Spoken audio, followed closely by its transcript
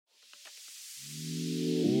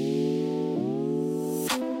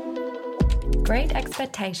Great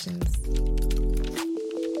expectations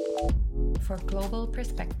for global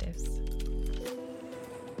perspectives.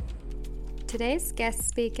 Today's guest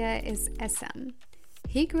speaker is Essam.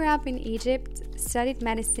 He grew up in Egypt, studied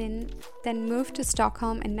medicine, then moved to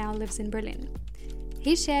Stockholm and now lives in Berlin.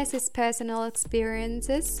 He shares his personal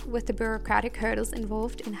experiences with the bureaucratic hurdles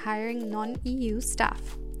involved in hiring non-EU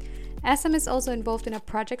staff. Essam is also involved in a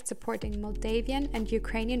project supporting Moldovian and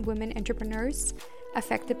Ukrainian women entrepreneurs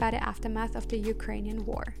affected by the aftermath of the Ukrainian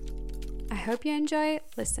war. I hope you enjoy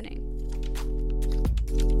listening.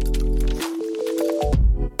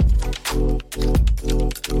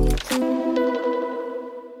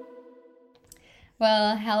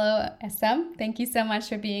 Well, hello, Essam. Thank you so much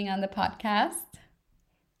for being on the podcast.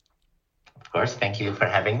 Of course, thank you for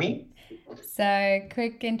having me. So,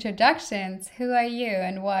 quick introductions. Who are you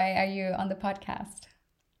and why are you on the podcast?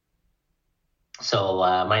 So,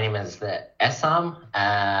 my name is Essam.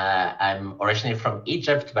 I'm originally from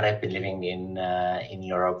Egypt, but I've been living in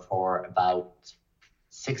Europe for about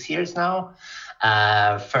 6 years now.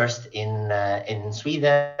 First in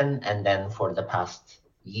Sweden, and then for the past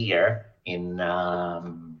year in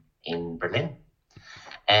Berlin.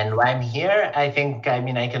 And why I'm here, I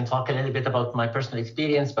can talk a little bit about my personal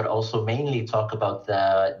experience, but also mainly talk about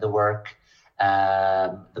the work,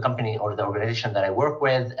 the company or the organization that I work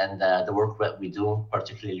with, and the work that we do,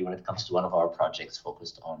 particularly when it comes to one of our projects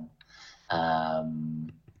focused on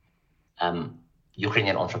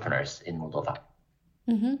Ukrainian entrepreneurs in Moldova.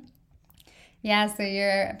 Mm-hmm. Yeah, so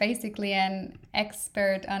you're basically an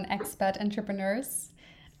expert on expat entrepreneurs.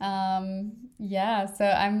 So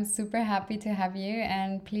I'm super happy to have you,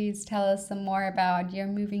 and please tell us some more about your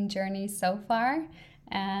moving journey so far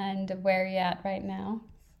and where you're at right now.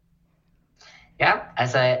 Yeah,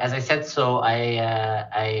 as I said, so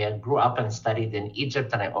I grew up and studied in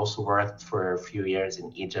Egypt, and I also worked for a few years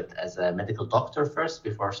in Egypt as a medical doctor first,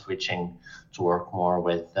 before switching to work more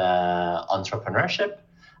with entrepreneurship,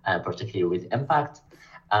 particularly with impact.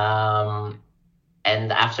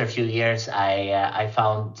 And after a few years, I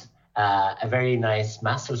found a very nice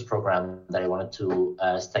master's program that I wanted to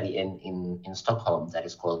study in Stockholm that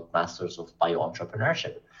is called Masters of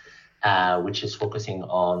Bioentrepreneurship, which is focusing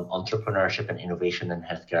on entrepreneurship and innovation in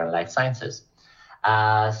healthcare and life sciences.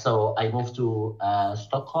 So I moved to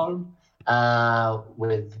Stockholm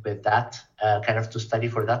with that kind of to study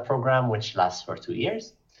for that program, which lasts for 2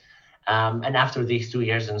 years. And after these 2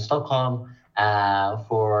 years in Stockholm,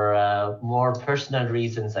 for more personal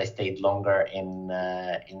reasons, I stayed longer in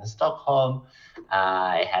Stockholm.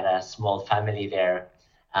 I had a small family there,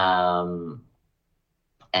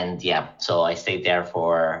 so I stayed there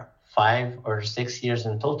for 5 or 6 years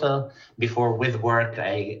in total. Before, with work,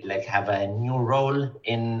 I have a new role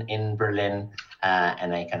in Berlin,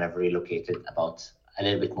 and I kind of relocated about a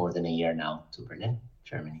little bit more than a year now to Berlin,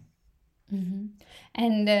 Germany. Mm-hmm.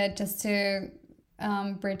 And just to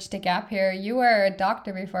bridge the gap here, you were a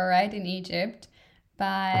doctor before, right, in Egypt,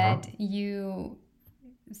 but you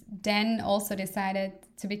then also decided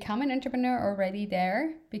to become an entrepreneur already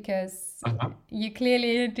there, because you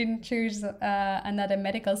clearly didn't choose another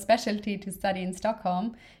medical specialty to study in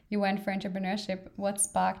Stockholm. You went for entrepreneurship. What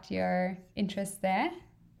sparked your interest there?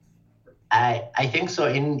 I think so.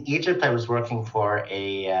 In Egypt, I was working for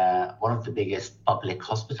one of the biggest public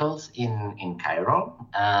hospitals in Cairo,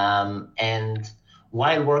 and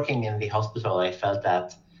while working in the hospital, I felt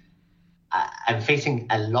that I'm facing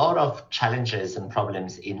a lot of challenges and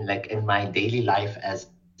problems in my daily life as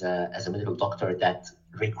a medical doctor that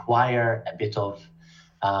require a bit of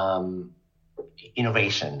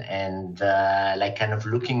innovation and kind of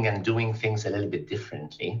looking and doing things a little bit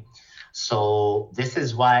differently. So this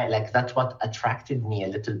is why, that's what attracted me a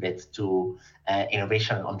little bit to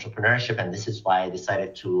innovation and entrepreneurship, and this is why I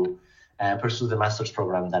decided to pursue the master's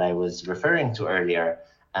program that I was referring to earlier,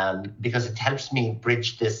 because it helps me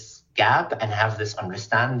bridge this gap and have this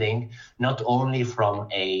understanding, not only from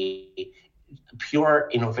a pure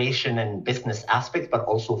innovation and business aspect, but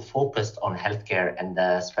also focused on healthcare and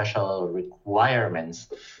the special requirements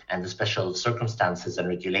and the special circumstances and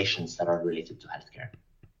regulations that are related to healthcare.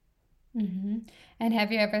 Mm-hmm. And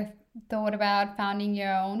have you ever thought about founding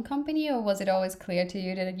your own company, or was it always clear to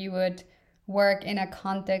you that you would work in a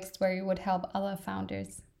context where you would help other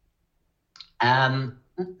founders?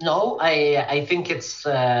 No, I think it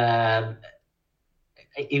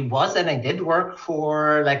was, and I did work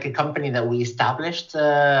for a company that we established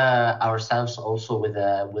ourselves, also with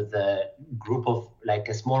a group of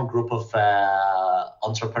a small group of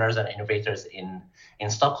entrepreneurs and innovators in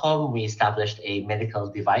Stockholm. We established a medical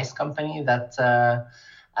device company that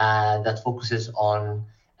focuses on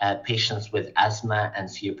patients with asthma and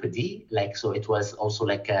COPD. So it was also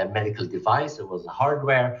like a medical device. It was a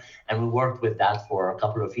hardware, and we worked with that for a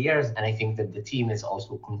couple of years. And I think that the team is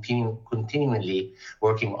also continually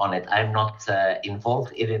working on it. I'm not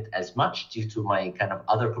involved in it as much due to my kind of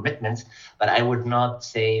other commitments, but I would not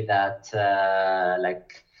say that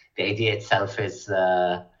the idea itself is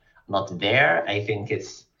not there. I think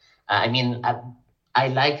it's, I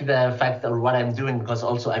like the fact of what I'm doing, because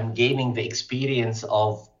also I'm gaining the experience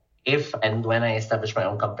of if and when I establish my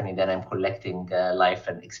own company, then I'm collecting life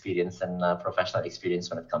and experience and professional experience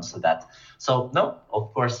when it comes to that. So no,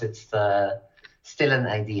 of course, it's still an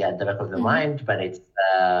idea at the back of the mind, but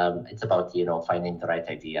it's about, finding the right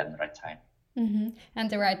idea and the right time. And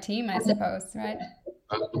the right team, I suppose, right?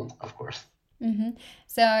 Of course.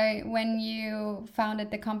 So when you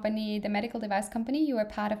founded the company, the medical device company, you were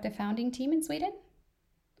part of the founding team in Sweden?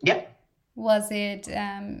 Yeah. Was it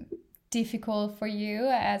difficult for you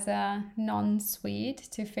as a non-Swede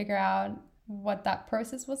to figure out what that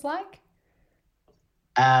process was like?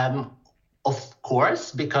 Of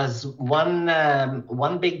course, because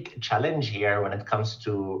one big challenge here when it comes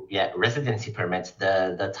to residency permits,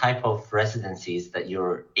 the type of residencies that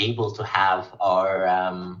you're able to have are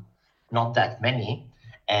not that many,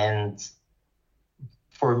 and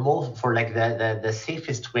for the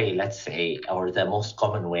safest way, let's say, or the most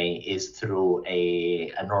common way, is through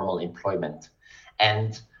a normal employment.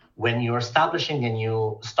 And when you're establishing a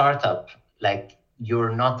new startup,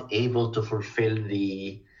 you're not able to fulfill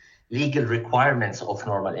the legal requirements of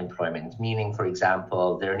normal employment, meaning, for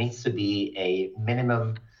example, there needs to be a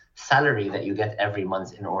minimum salary that you get every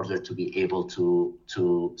month in order to be able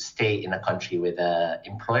to stay in a country with an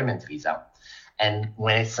employment visa. And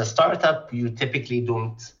when it's a startup, you typically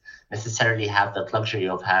don't necessarily have that luxury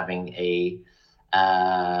of having a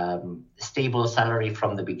stable salary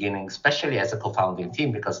from the beginning, especially as a co-founding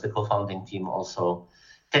team, because the co-founding team also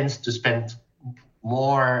tends to spend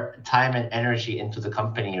more time and energy into the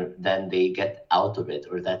company than they get out of it,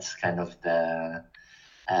 or that's kind of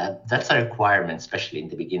that's a requirement, especially in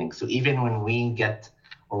the beginning. So even when we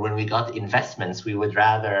got investments, we would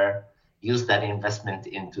rather use that investment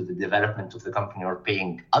into the development of the company or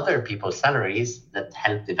paying other people's salaries that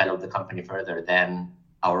help develop the company further than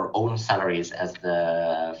our own salaries as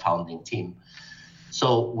the founding team.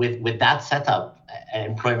 So with that setup,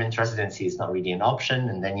 employment residency is not really an option.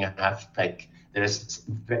 And then you have there's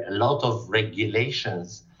a lot of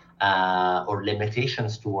regulations or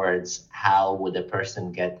limitations towards how would a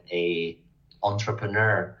person get a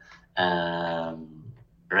entrepreneur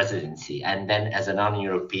residency. And then as a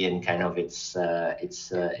non-European, it's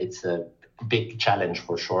a big challenge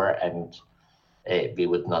for sure, and it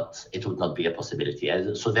would not be a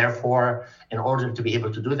possibility. So therefore, in order to be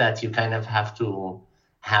able to do that, you kind of have to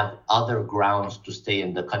have other grounds to stay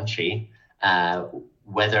in the country,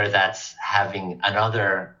 whether that's having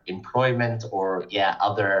another employment or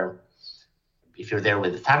other, if you're there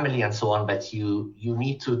with the family and so on, but you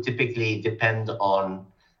need to typically depend on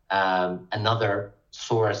another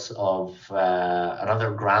source of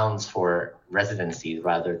another grounds for residency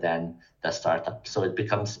rather than the startup. So it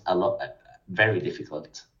becomes very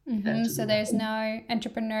difficult. So there's no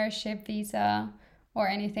entrepreneurship visa or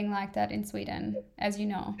anything like that in Sweden, as you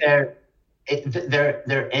know.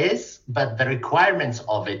 There is, but the requirements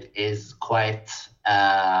of it is quite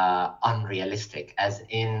unrealistic, as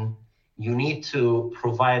in you need to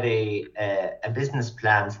provide a business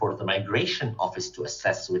plan for the migration office to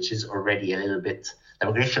assess, which is already a little bit, the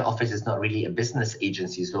migration office is not really a business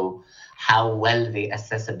agency, so how well they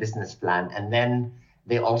assess a business plan. And then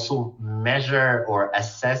they also measure or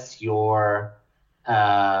assess your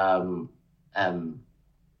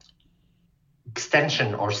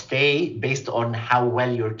extension or stay based on how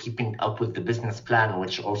well you're keeping up with the business plan,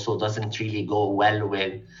 which also doesn't really go well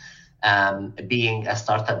with being a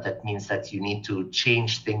startup. That means that you need to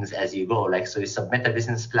change things as you go. So you submit a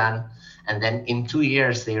business plan, and then in 2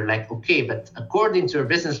 years they're like, okay, but according to your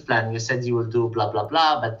business plan, you said you will do blah, blah,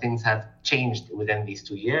 blah, but things have changed within these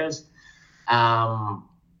 2 years. And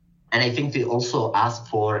I think they also ask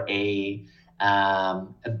for a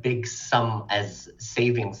big sum as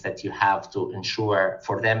savings that you have to ensure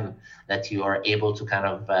for them that you are able to kind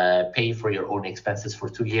of pay for your own expenses for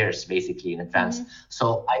 2 years, basically, in advance.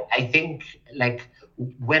 So I think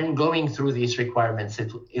when going through these requirements,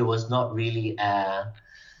 it was not really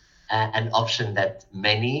an option that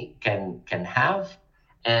many can have.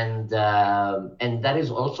 And that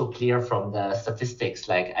is also clear from the statistics.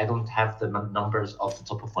 I don't have the numbers off the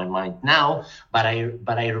top of my mind now, but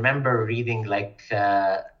I remember reading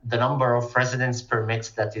the number of residence permits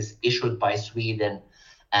that is issued by Sweden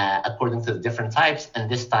according to the different types, and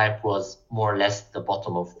this type was more or less the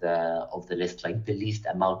bottom of the list, like the least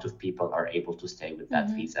amount of people are able to stay with that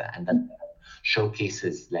visa, and that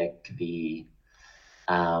showcases like the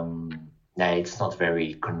it's not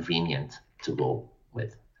very convenient to go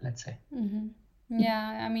with, let's say.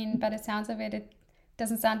 Yeah, I mean, by the sounds of it, it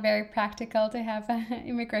doesn't sound very practical to have an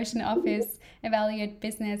immigration office evaluate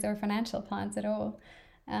business or financial plans at all.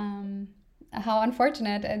 How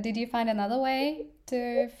unfortunate. Did you find another way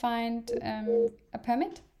to find a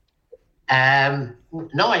permit?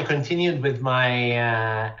 No, I continued with my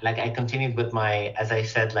as I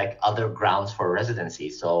said, like other grounds for residency.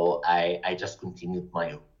 So I just continued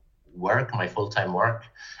my work, my full-time work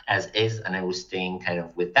as is, and I was staying kind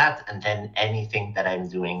of with that. And then anything that I'm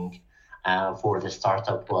doing for the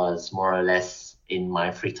startup was more or less in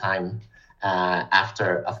my free time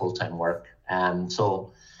after a full-time work.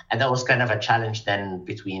 And that was kind of a challenge then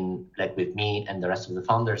between like with me and the rest of the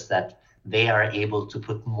founders, that they are able to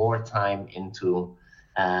put more time into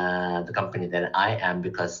the company than I am,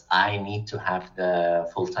 because I need to have the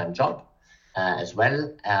full-time job as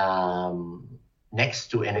well,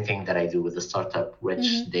 next to anything that I do with the startup,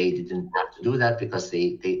 which they didn't have to do that because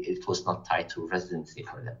it was not tied to residency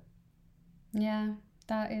for them. Yeah,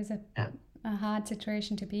 that is a hard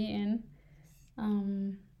situation to be in.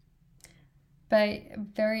 But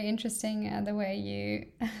very interesting the way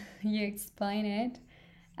you explain it.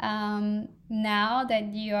 Now that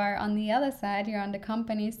you are on the other side, you're on the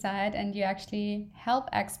company side, and you actually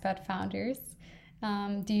help expat founders,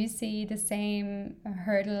 do you see the same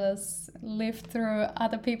hurdles lived through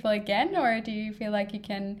other people again, or do you feel like you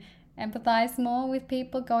can empathize more with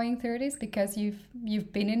people going through this because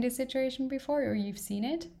you've been in this situation before, or you've seen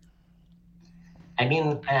it? I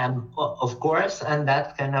mean, of course, and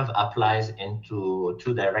that kind of applies into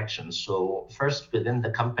two directions. So first, within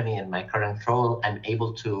the company in my current role, I'm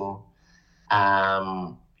able to,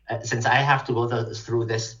 since I have to go through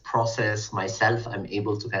this process myself, I'm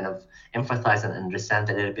able to kind of empathize and understand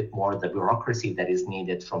a little bit more the bureaucracy that is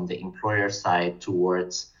needed from the employer side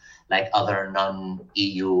towards like other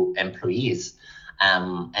non-EU employees,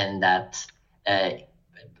 and that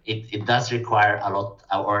it does require a lot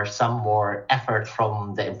or some more effort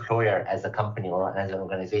from the employer as a company or as an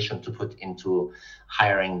organization to put into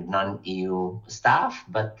hiring non-EU staff,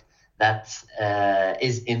 but that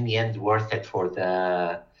is in the end worth it for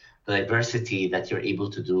the diversity that you're able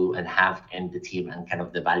to do and have in the team and kind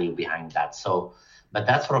of the value behind that. So, but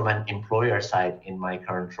that's from an employer side in my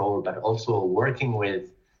current role, but also working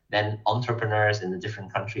with then entrepreneurs in the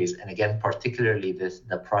different countries. And again, particularly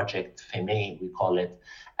the project FEME, we call it,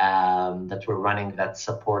 that we're running that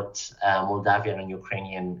supports Moldovian and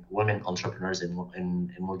Ukrainian women entrepreneurs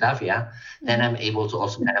in Moldavia, then I'm able to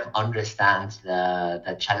also kind of understand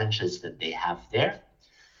the challenges that they have there.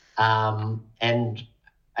 And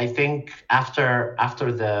I think after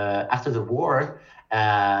the war,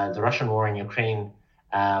 the Russian war in Ukraine,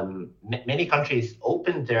 many countries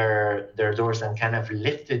opened their doors and kind of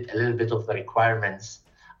lifted a little bit of the requirements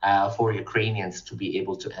for Ukrainians to be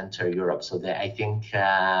able to enter Europe. So that I think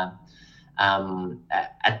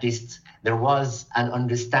at least there was an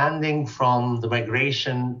understanding from the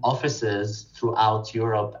migration offices throughout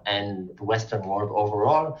Europe and the Western world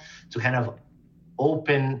overall to kind of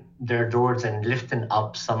open their doors and lifting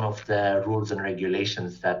up some of the rules and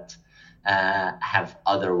regulations that have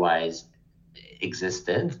otherwise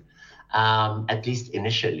existed, at least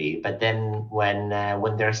initially. But then when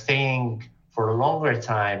they're staying for a longer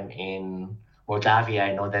time in Moldavia,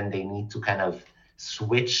 I know then they need to kind of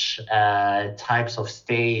switch types of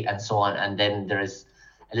stay and so on. And then there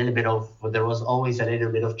was always a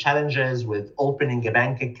little bit of challenges with opening a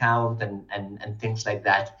bank account and things like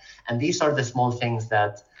that. And these are the small things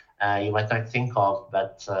that you might not think of,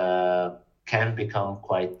 but can become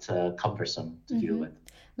quite cumbersome to deal with.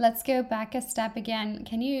 Let's go back a step again.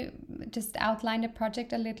 Can you just outline the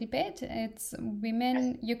project a little bit? It's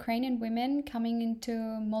women, Ukrainian women coming into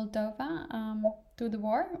Moldova through the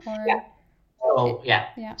war, or? Yeah. Oh,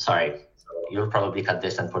 yeah. Sorry. So you'll probably cut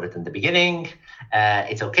this and put it in the beginning.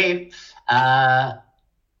 It's okay.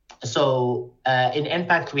 So in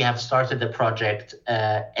Impact, we have started the project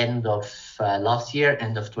end of last year,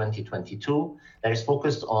 end of 2022, that is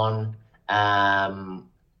focused on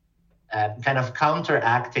kind of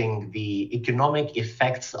counteracting the economic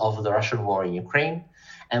effects of the Russian war in Ukraine.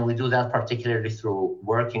 And we do that particularly through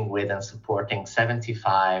working with and supporting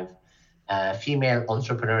 75 female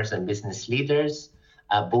entrepreneurs and business leaders,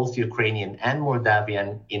 both Ukrainian and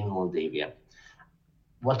Moldovan in Moldavia.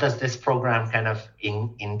 What does this program kind of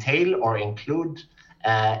entail or include?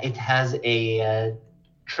 It has a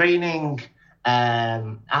training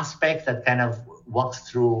aspect that kind of walks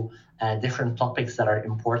through different topics that are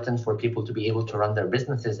important for people to be able to run their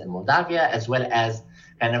businesses in Moldavia, as well as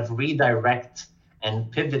kind of redirect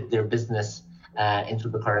and pivot their business into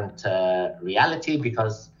the current reality,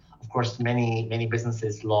 because of course many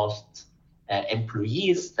businesses lost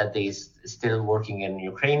employees that they still working in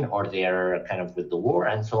Ukraine, or they're kind of with the war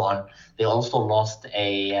and so on. They also lost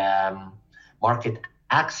a market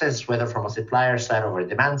access, whether from a supplier side or a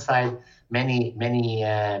demand side. Many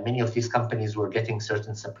of these companies were getting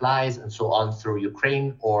certain supplies and so on through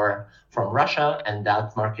Ukraine or from Russia, and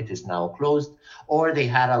that market is now closed. Or they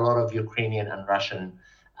had a lot of Ukrainian and Russian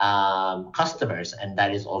customers, and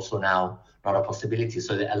that is also now not a possibility.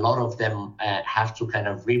 So a lot of them have to kind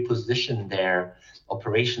of reposition their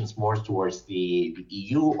operations more towards the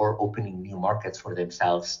EU or opening new markets for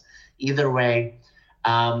themselves. Either way,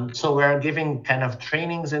 so we're giving kind of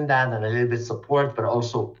trainings in that and a little bit support, but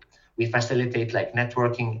also we facilitate like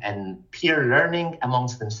networking and peer learning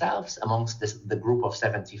amongst themselves, amongst the group of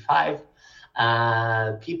 75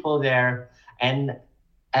 people there. And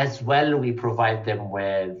as well, we provide them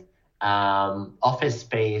with office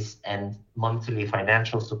space and monthly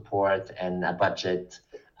financial support and a budget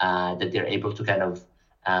that they're able to kind of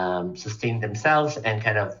sustain themselves and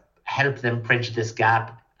kind of help them bridge this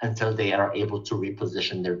gap until they are able to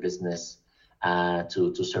reposition their business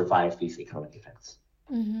to survive these economic effects.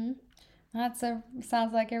 Mm-hmm.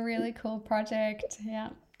 Sounds like a really cool project. Yeah.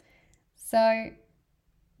 So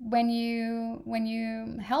when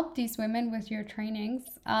you help these women with your trainings,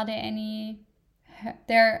 are there any?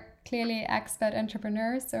 They're clearly expert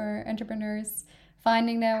entrepreneurs or entrepreneurs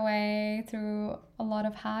finding their way through a lot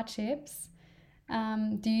of hardships.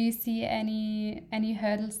 Do you see any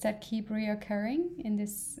hurdles that keep reoccurring in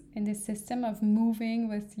this system of moving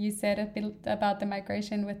with, you said a bit about the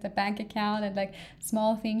migration with the bank account and like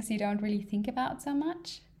small things you don't really think about so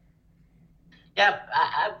much? Yeah,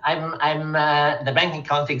 I'm the bank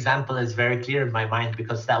account example is very clear in my mind,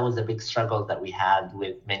 because that was a big struggle that we had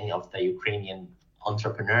with many of the Ukrainian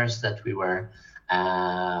entrepreneurs that we were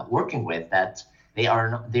working with, that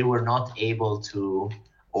they were not able to,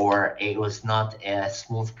 or it was not a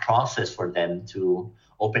smooth process for them to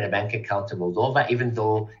open a bank account in Moldova, even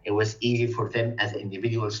though it was easy for them as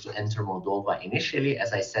individuals to enter Moldova initially.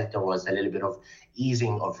 As I said, there was a little bit of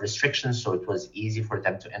easing of restrictions, so it was easy for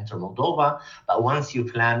them to enter Moldova. But once you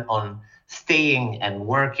plan on staying and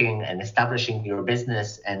working and establishing your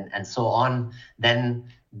business and so on, then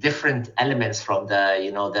different elements from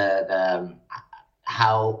the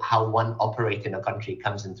how one operates in a country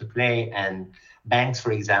comes into play. And banks,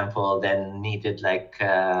 for example, then needed like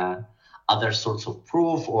other sorts of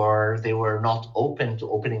proof, or they were not open to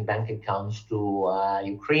opening bank accounts to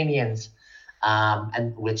Ukrainians,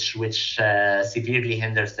 and which severely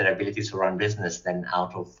hinders their ability to run business then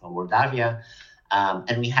out of Moldavia.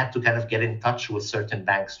 And we had to kind of get in touch with certain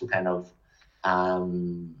banks to kind of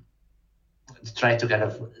try to kind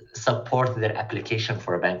of support their application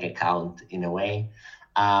for a bank account in a way.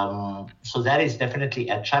 So that is definitely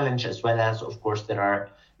a challenge, as well as, of course, there are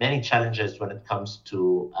many challenges when it comes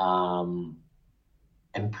to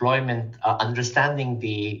employment, understanding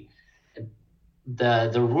the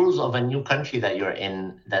rules of a new country that you're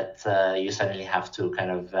in, that you suddenly have to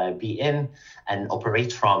kind of be in and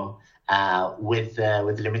operate from, with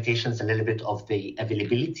limitations a little bit of the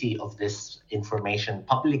availability of this information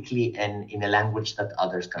publicly and in a language that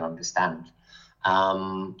others can understand.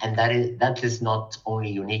 And that is not only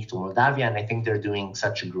unique to Moldavia, and I think they're doing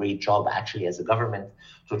such a great job actually as a government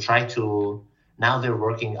to try to, now they're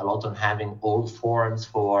working a lot on having old forms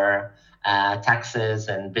for taxes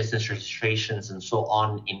and business registrations and so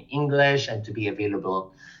on in English and to be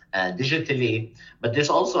available digitally. But this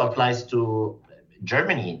also applies to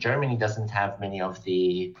Germany. Germany doesn't have many of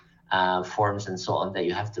the forms and so on that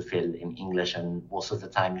you have to fill in English, and most of the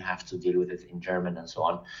time you have to deal with it in German and so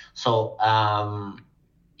on. So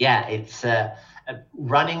yeah, it's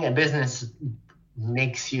running a business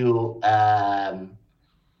makes you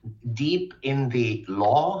deep in the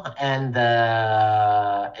law and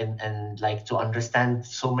like to understand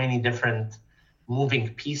so many different moving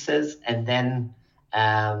pieces, and then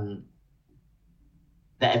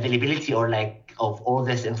the availability or like of all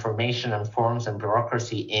this information and forms and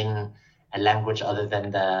bureaucracy in a language other than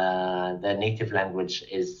the native language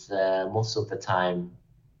is most of the time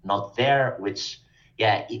not there, which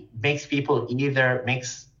it makes people, either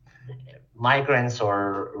makes migrants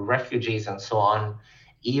or refugees and so on,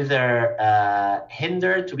 either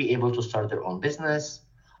hindered to be able to start their own business,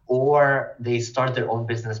 or they start their own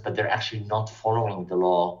business but they're actually not following the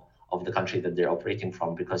law of the country that they're operating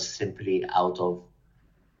from, because simply out of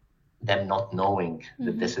them not knowing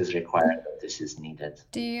that this is required, that this is needed.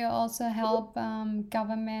 Do you also help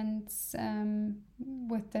governments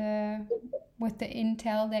with the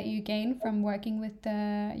intel that you gain from working with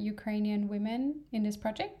the Ukrainian women in this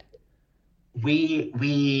project? We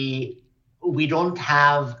don't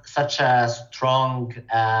have such a strong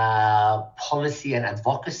policy and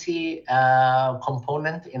advocacy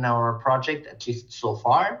component in our project, at least so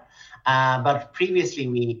far. But previously,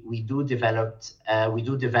 we do develop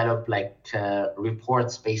like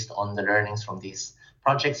reports based on the learnings from these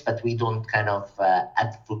projects, but we don't kind of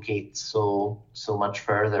advocate so much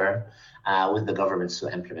further with the governments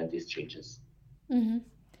to implement these changes.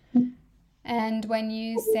 And when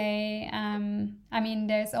you say, I mean,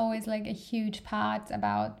 there's always like a huge part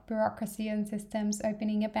about bureaucracy and systems,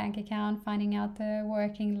 opening a bank account, finding out the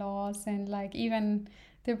working laws, and like even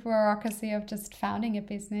the bureaucracy of just founding a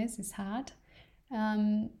business is hard.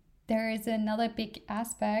 There is another big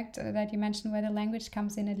aspect that you mentioned where the language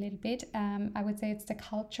comes in a little bit. I would say it's the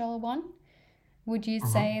cultural one. Would you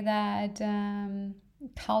say that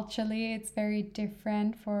culturally it's very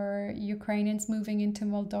different for Ukrainians moving into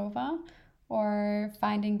Moldova or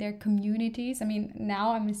finding their communities? I mean,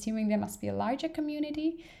 now I'm assuming there must be a larger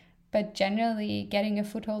community, but generally getting a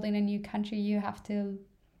foothold in a new country, you have to,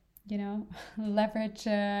 you know, leverage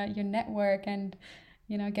your network and,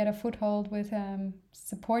 you know, get a foothold with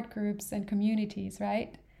support groups and communities,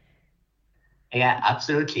 right? Yeah,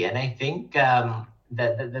 absolutely. And I think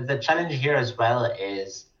the challenge here as well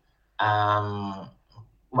is,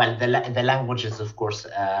 well, the language is, of course,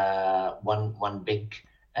 one big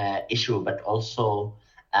issue, but also,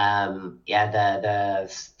 the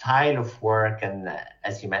style of work and,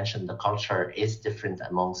 as you mentioned, the culture is different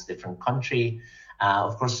amongst different countries.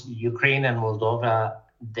 Of course, Ukraine and Moldova,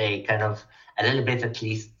 they kind of a little bit at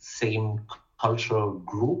least same cultural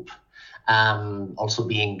group, also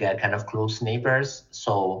being kind of close neighbors.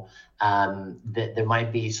 So there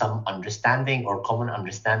might be some understanding or common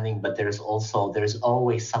understanding, but there's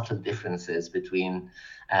always subtle differences between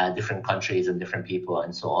different countries and different people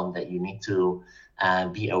and so on that you need to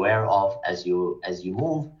be aware of as you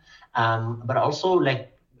move. But also,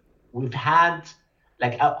 like, we've had,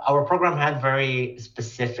 like, our program had very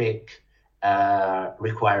specific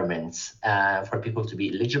requirements for people to be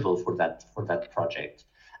eligible for that project.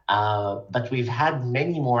 But we've had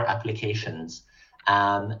many more applications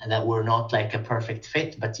that were not like a perfect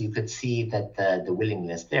fit, but you could see that the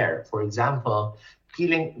willingness there. For example,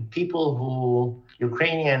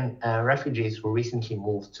 Ukrainian refugees who recently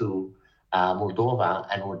moved to Moldova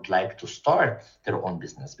and would like to start their own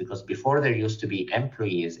business, because before there used to be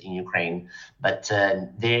employees in Ukraine, but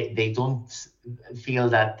they don't feel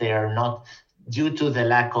that they're not, due to the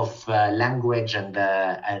lack of language and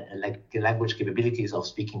like the language capabilities of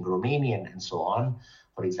speaking Romanian and so on,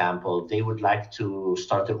 for example, they would like to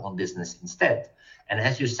start their own business instead. And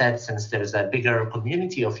as you said, since there's a bigger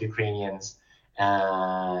community of Ukrainians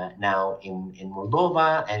now in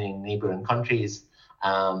Moldova and in neighboring countries,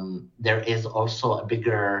 there is also a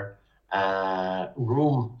bigger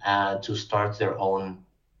room to start their own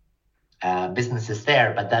businesses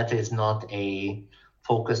there. But that is not a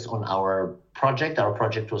focus on our project. Our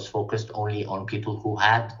project was focused only on people who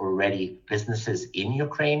had already businesses in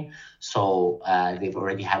Ukraine. So they've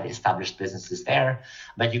already had established businesses there.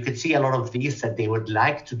 But you could see a lot of these that they would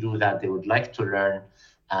like to do that. They would like to learn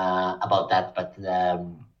about that. But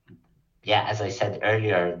as I said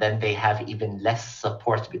earlier, then they have even less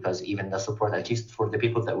support, because even the support, at least for the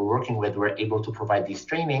people that we're working with, we're able to provide these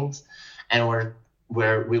trainings, and where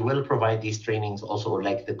we will provide these trainings also,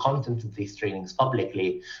 like the content of these trainings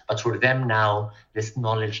publicly. But for them now, this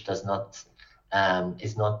knowledge is not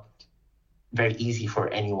very easy for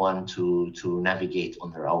anyone to navigate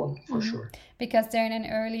on their own, for sure. Because they're in an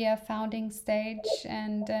earlier founding stage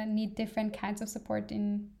and need different kinds of support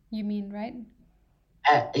you mean, right?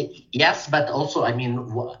 Yes, but also, I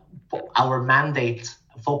mean, our mandate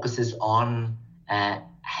focuses on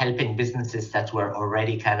helping businesses that were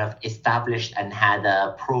already kind of established and had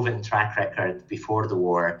a proven track record before the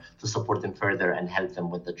war, to support them further and help them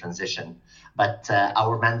with the transition. But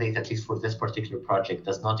our mandate, at least for this particular project,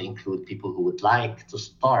 does not include people who would like to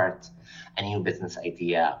start a new business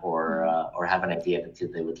idea or have an idea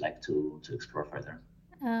that they would like to explore further.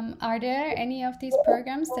 Are there any of these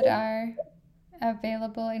programs that are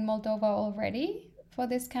available in Moldova already for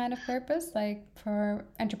this kind of purpose, like for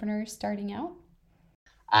entrepreneurs starting out?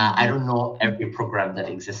 I don't know every program that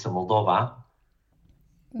exists in Moldova.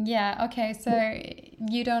 Yeah, okay. So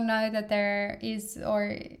you don't know that there is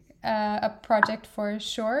a project for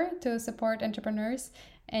sure to support entrepreneurs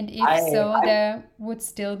And if there would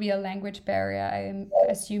still be a language barrier, I'm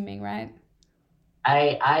assuming, right?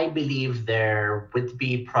 I believe there would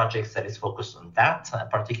be projects that is focused on that,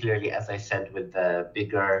 particularly, as I said, with the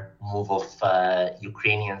bigger move of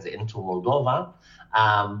Ukrainians into Moldova.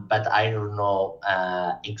 But I don't know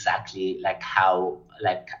exactly how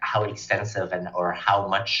extensive or how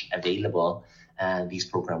much available these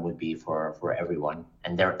programs would be for everyone,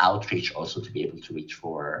 and their outreach also to be able to reach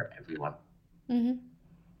for everyone. Mm-hmm.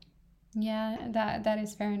 Yeah, that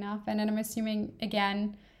is fair enough. And then I'm assuming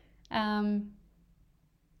again,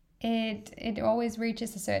 it always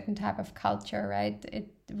reaches a certain type of culture, right?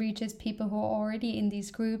 It reaches people who are already in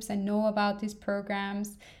these groups and know about these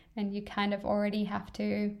programs, and you kind of already have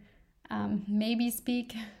to maybe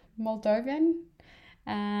speak Moldovan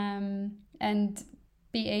and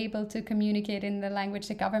be able to communicate in the language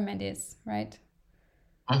the government is, right?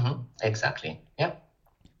 Mm-hmm. Exactly. Yeah.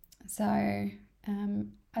 So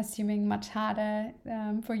assuming much harder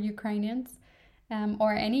for Ukrainians.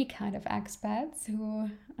 Or any kind of expats who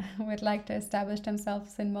would like to establish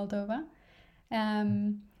themselves in Moldova.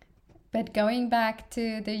 But going back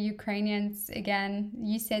to the Ukrainians again,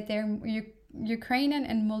 you said they're Ukrainian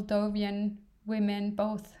and Moldovan women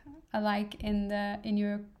both alike in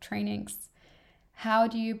your trainings. How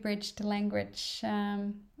do you bridge the language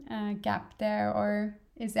gap there, or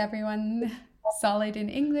is everyone solid in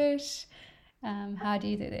English? How do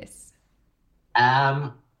you do this?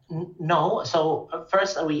 No. So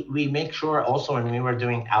first, we make sure also when we were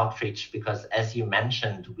doing outreach, because as you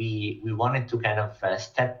mentioned, we wanted to kind of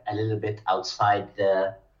step a little bit outside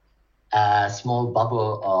the small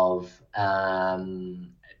bubble of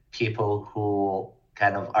people who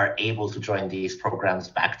kind of are able to join these programs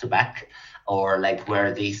back to back, or like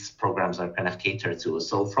where these programs are kind of catered to.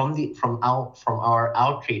 So from our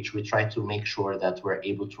outreach, we try to make sure that we're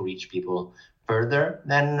able to reach people further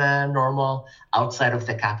than normal outside of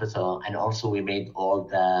the capital. And also we made all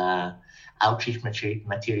the outreach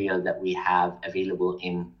material that we have available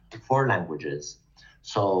in 4 languages.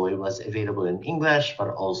 So it was available in English, but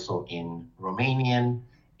also in Romanian,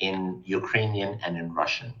 in Ukrainian, and in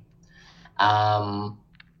Russian.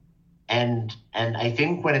 And I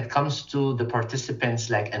think when it comes to the participants,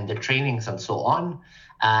 and the trainings and so on,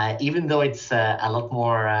 even though it's a lot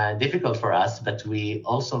more difficult for us, but we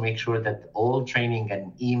also make sure that all training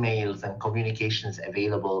and emails and communications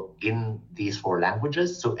available in these 4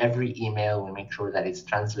 languages. So every email, we make sure that it's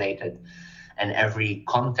translated, and every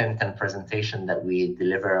content and presentation that we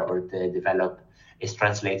deliver or develop is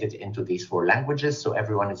translated into these 4 languages. So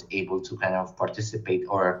everyone is able to kind of participate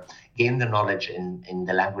or gain the knowledge in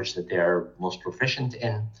the language that they're most proficient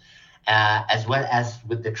in. As well as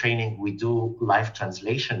with the training, we do live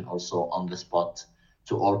translation also on the spot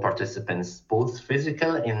to all participants, both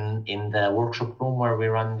physical in the workshop room where we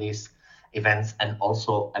run these events, and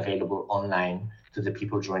also available online to the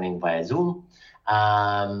people joining via Zoom,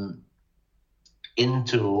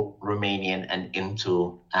 into Romanian and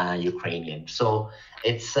into Ukrainian. So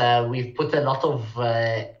it's we've put a lot of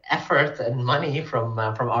effort and money from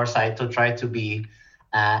our side to try to be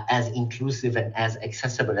as inclusive and as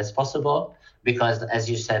accessible as possible, because as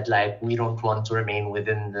you said, we don't want to remain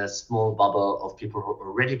within the small bubble of people who are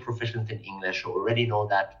already proficient in English, who already know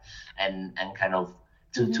that, and kind of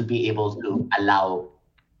to be able to allow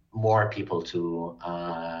more people to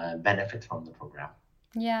benefit from the program.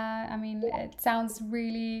 Yeah, I mean, it sounds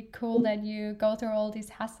really cool that you go through all this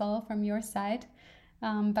hassle from your side,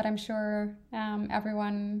 but I'm sure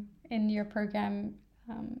everyone in your program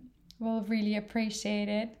will really appreciate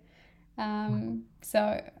it. So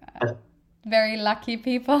very lucky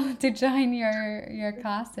people to join your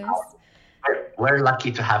classes. We're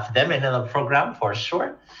lucky to have them in the program for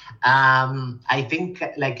sure. I think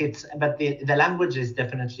but the language is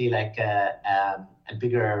definitely a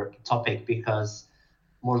bigger topic, because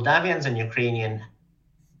Moldavians and Ukrainian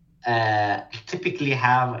typically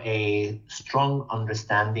have a strong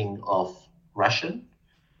understanding of Russian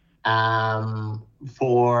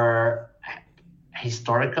for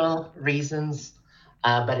historical reasons,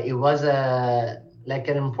 but it was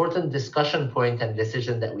an important discussion point and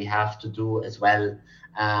decision that we have to do as well.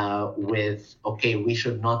 We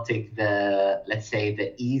should not take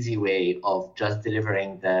the easy way of just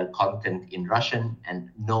delivering the content in Russian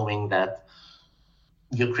and knowing that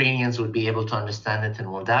Ukrainians would be able to understand it and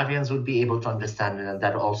Moldavians would be able to understand it, and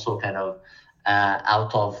that also kind of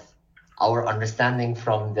out of our understanding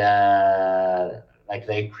from the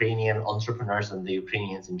Ukrainian entrepreneurs and the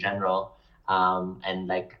Ukrainians in general,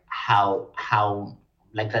 and how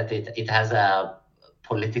it has a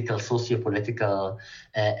socio-political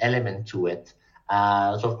element to it.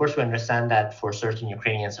 So of course we understand that for certain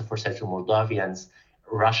Ukrainians and for certain Moldovians,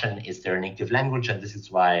 Russian is their native language, and this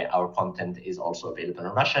is why our content is also available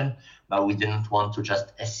in Russian. But we didn't want to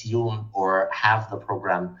just assume or have the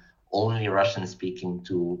program only Russian speaking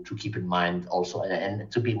to keep in mind also,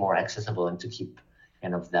 and to be more accessible and to keep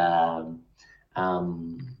kind of the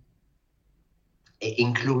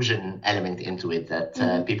inclusion element into it,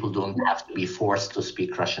 that people don't have to be forced to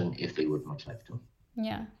speak Russian if they would not like to.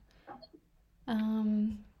 Yeah.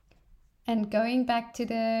 And going back to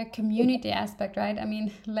the community aspect, right? I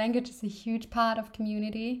mean, language is a huge part of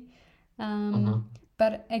community,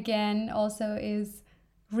 but again, also is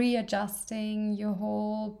readjusting your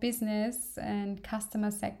whole business and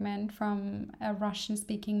customer segment from a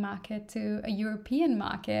Russian-speaking market to a European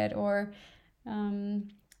market, or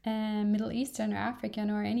a Middle Eastern or African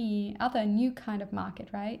or any other new kind of market,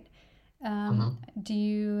 right? Do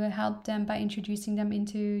you help them by introducing them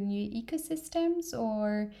into new ecosystems,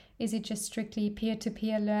 or is it just strictly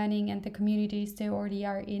peer-to-peer learning and the communities they already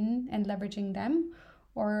are in and leveraging them?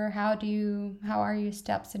 Or how are your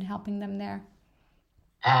steps in helping them there?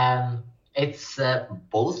 It's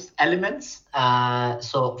both elements.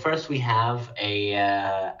 So first we have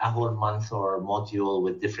a whole month or module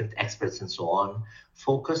with different experts and so on,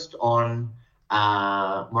 focused on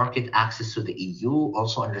market access to the EU,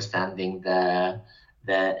 also understanding the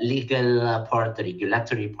legal part, the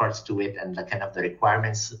regulatory parts to it, and the kind of the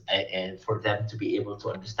requirements for them to be able to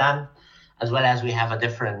understand, as well as we have a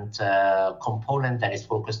different component that is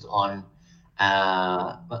focused on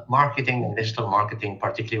marketing and digital marketing,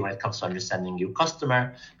 particularly when it comes to understanding your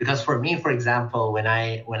customer. Because for me, for example, when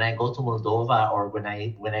I go to Moldova, or when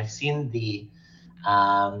I've seen the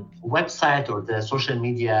website or the social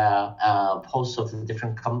media posts of the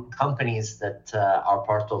different companies that are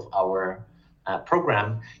part of our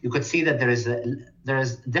program, you could see that there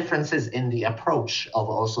is differences in the approach of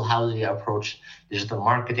also how they approach digital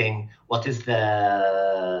marketing, what is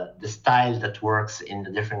the style that works in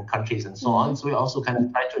the different countries and so on. So we also kind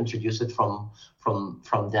of try to introduce it from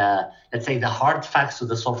the, let's say, the hard facts to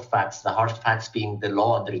the soft facts, the hard facts being the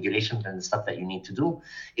law and the regulations and the stuff that you need to do,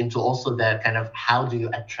 into also the kind of how do you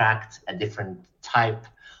attract a different type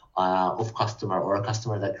of customer, or a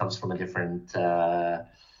customer that comes from a different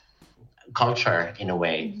culture in a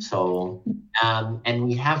way. So and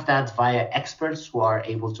we have that via experts who are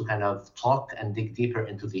able to kind of talk and dig deeper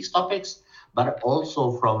into these topics, but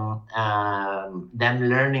also from them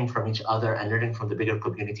learning from each other and learning from the bigger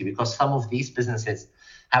community, because some of these businesses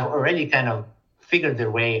have already kind of figured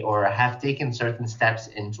their way or have taken certain steps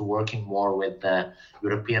into working more with the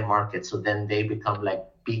European market. So then they become like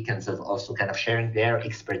beacons of also kind of sharing their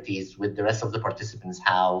expertise with the rest of the participants,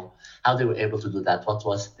 how they were able to do that, what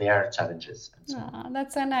was their challenges. Oh,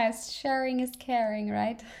 that's so nice. Sharing is caring,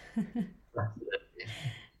 right?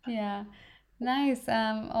 Yeah, nice.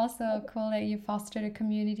 Also cool that you fostered a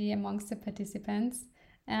community amongst the participants.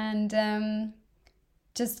 And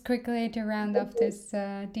just quickly to round off this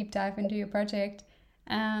deep dive into your project,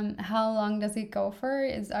 how long does it go for?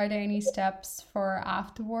 Are there any steps for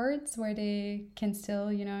afterwards where they can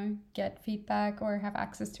still, get feedback or have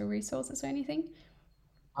access to resources or anything?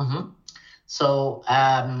 So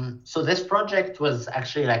this project was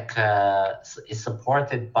actually is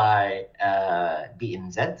supported by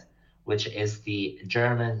BNZ, which is the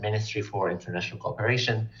German Ministry for International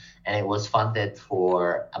Cooperation, and it was funded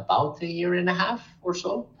for about 1.5 years or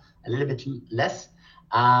so, a little bit less.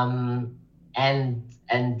 And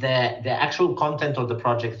the actual content of the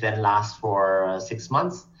project then lasts for 6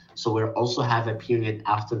 months. So we'll also have a period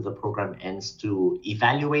after the program ends to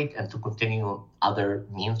evaluate and to continue other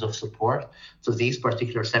means of support to these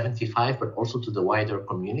particular 75, but also to the wider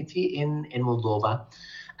community in Moldova.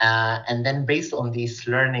 And then based on these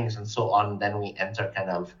learnings and so on, then we enter kind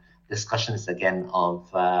of discussions again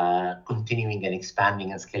of continuing and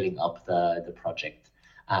expanding and scaling up the project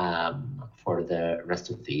for the rest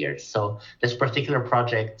of the year. So this particular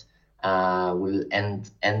project will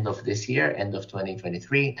end of this year, end of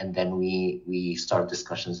 2023, and then we start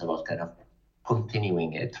discussions about kind of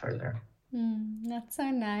continuing it further. That's so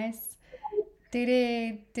nice. Do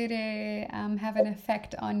they have an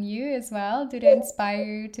effect on you as well? Do they inspire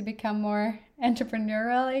you to become more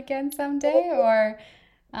entrepreneurial again someday? Or,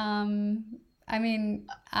 I mean,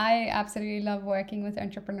 I absolutely love working with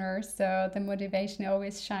entrepreneurs, so the motivation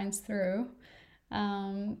always shines through.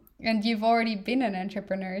 And you've already been an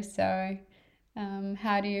entrepreneur, so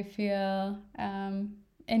how do you feel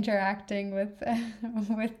interacting with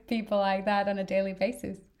with people like that on a daily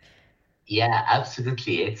basis? Yeah,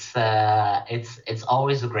 absolutely. It's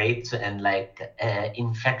always great and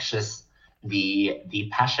infectious the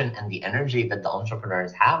passion and the energy that the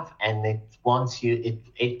entrepreneurs have, and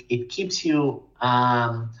it keeps you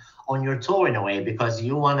on your toe in a way, because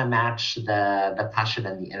you want to match the passion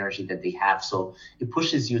and the energy that they have. So it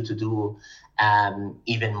pushes you to do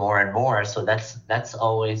even more and more. So that's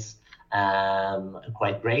always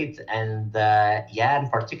quite great. And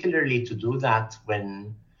and particularly to do that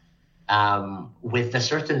when with a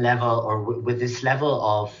certain level, or with this level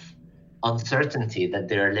of uncertainty that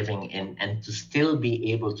they're living in, and to still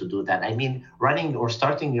be able to do that. I mean, running or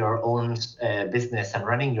starting your own business and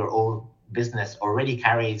running your own business already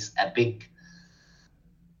carries a big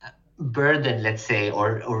burden, let's say,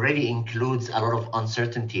 or already includes a lot of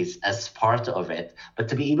uncertainties as part of it. But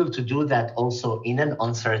to be able to do that also in an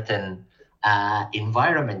uncertain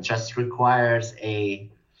environment just requires a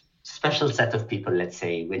special set of people, let's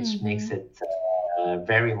say, which makes it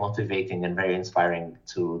very motivating and very inspiring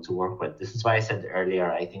to work with. This is why I said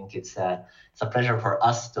earlier, I think it's a pleasure for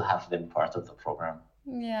us to have them part of the program.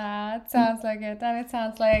 Yeah, it sounds like it. And it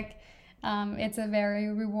sounds like it's a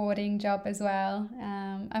very rewarding job as well.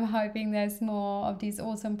 I'm hoping there's more of these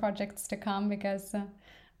awesome projects to come, because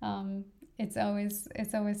it's always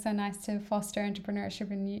so nice to foster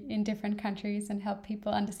entrepreneurship in different countries and help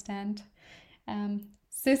people understand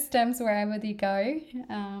systems wherever they go,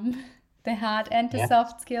 the hard and the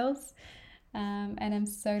soft skills. And I'm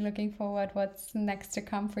so looking forward what's next to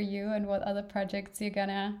come for you, and what other projects you're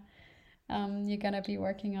gonna be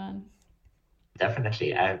working on.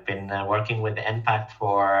 Definitely. I've been working with Impact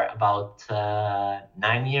for about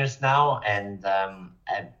 9 years now, and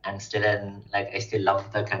I'm still I still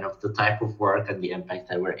love the kind of the type of work and the impact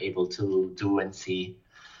that we're able to do and see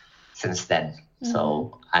since then.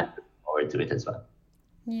 So I look forward to it as well.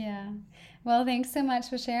 Yeah. Well, thanks so much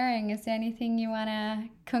for sharing. Is there anything you want to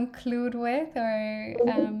conclude with, or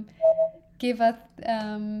give a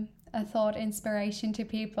thought, inspiration to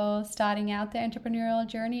people starting out their entrepreneurial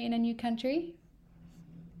journey in a new country?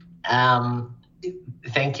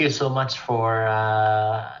 Thank you so much for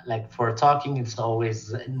talking. It's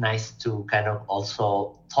always nice to kind of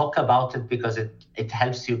also talk about it, because it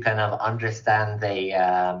helps you kind of understand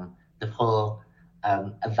the full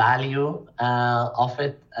value of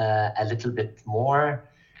it a little bit more.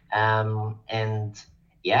 I'm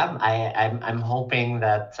hoping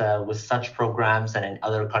that with such programs and in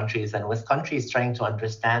other countries, and with countries trying to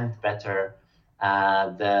understand better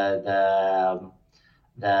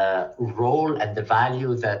the role and the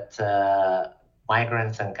value that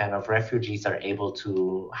migrants and kind of refugees are able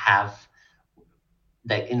to have,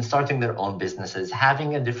 like in starting their own businesses,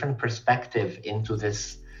 having a different perspective into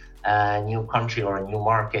this new country or a new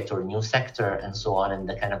market or new sector and so on, and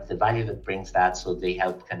the kind of the value that brings that, so they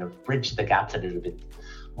help kind of bridge the gaps a little bit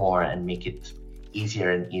more and make it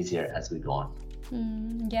easier and easier as we go on.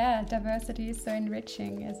 Diversity is so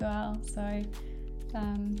enriching as well. So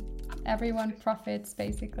everyone profits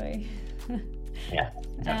basically.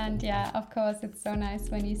 And of course, it's so nice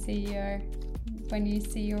when you see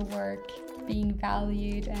your work being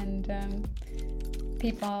valued, and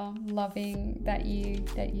people loving that you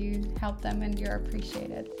help them and you're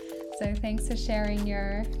appreciated. So thanks for sharing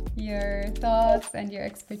your thoughts and your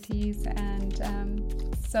expertise, and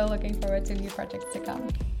so looking forward to new projects to come.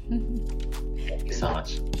 Thank you so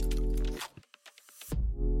much.